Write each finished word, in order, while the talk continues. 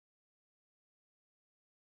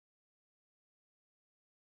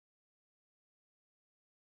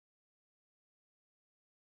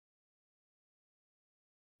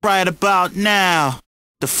Right about now,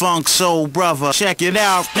 the Funk Soul Brother. Check it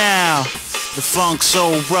out now, the Funk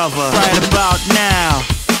Soul Brother. Right about now,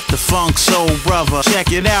 the Funk Soul Brother.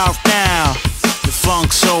 Check it out now, the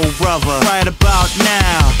Funk Soul Brother. Right about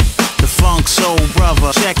now, the Funk Soul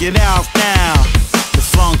Brother. Check it out now, the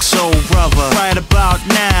Funk Soul Brother. Right about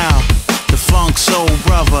now, the Funk Soul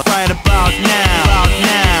Brother. Right about now, about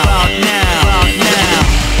now, about now, about now.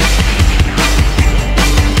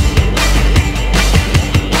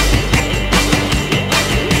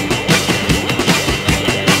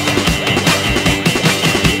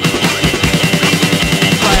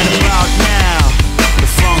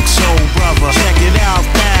 Check it out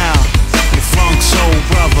now, the Funk Soul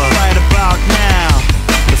Brother. Right about now,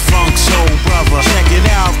 the Funk Soul Brother. Check it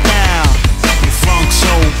out now, the Funk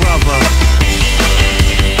Soul Brother.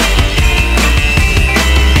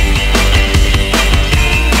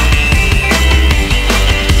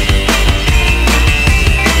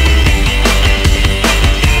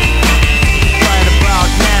 Right about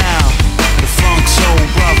now, the Funk Soul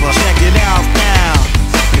Brother. Check it out now,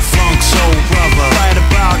 the Funk Soul Brother. Right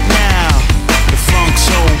about now, the Funk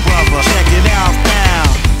Soul Brother. Check it out now,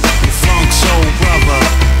 the Funk Soul Brother.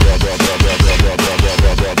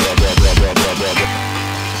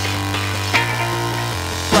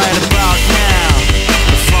 Right about now,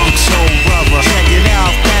 the Funk Soul Brother. Check it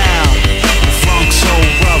out now,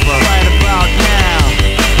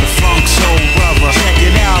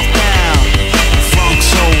 the Funk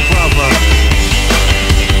Soul Brother.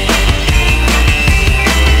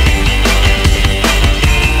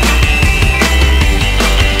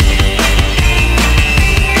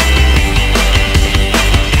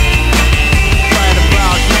 Right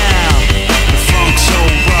about now,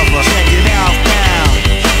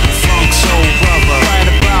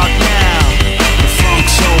 the Funk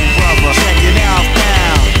Soul Brother. Check it out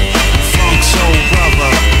now, the Funk Soul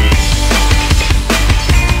Brother.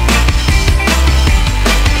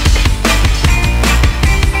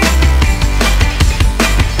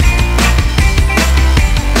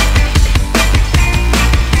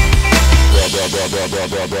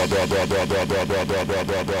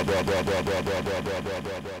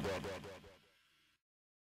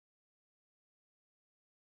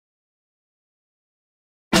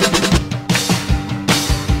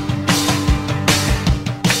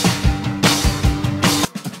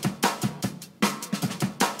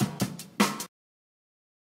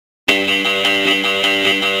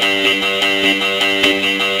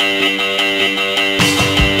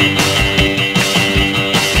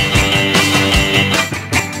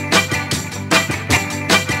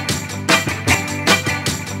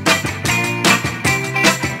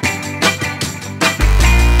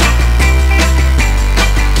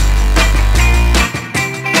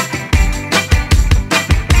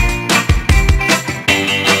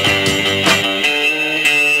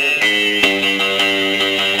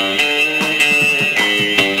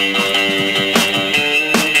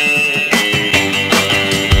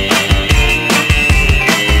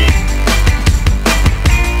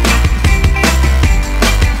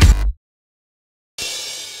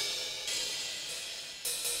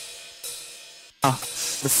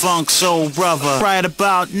 The Funk Soul Brother. Right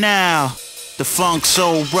about now, the Funk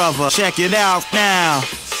Soul Brother. Check it out now,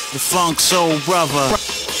 the Funk Soul Brother.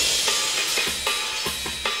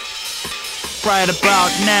 Right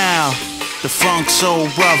about now, the Funk Soul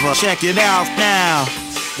Brother. Check it out now,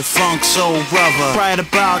 the Funk Soul Brother. Right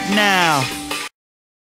about now,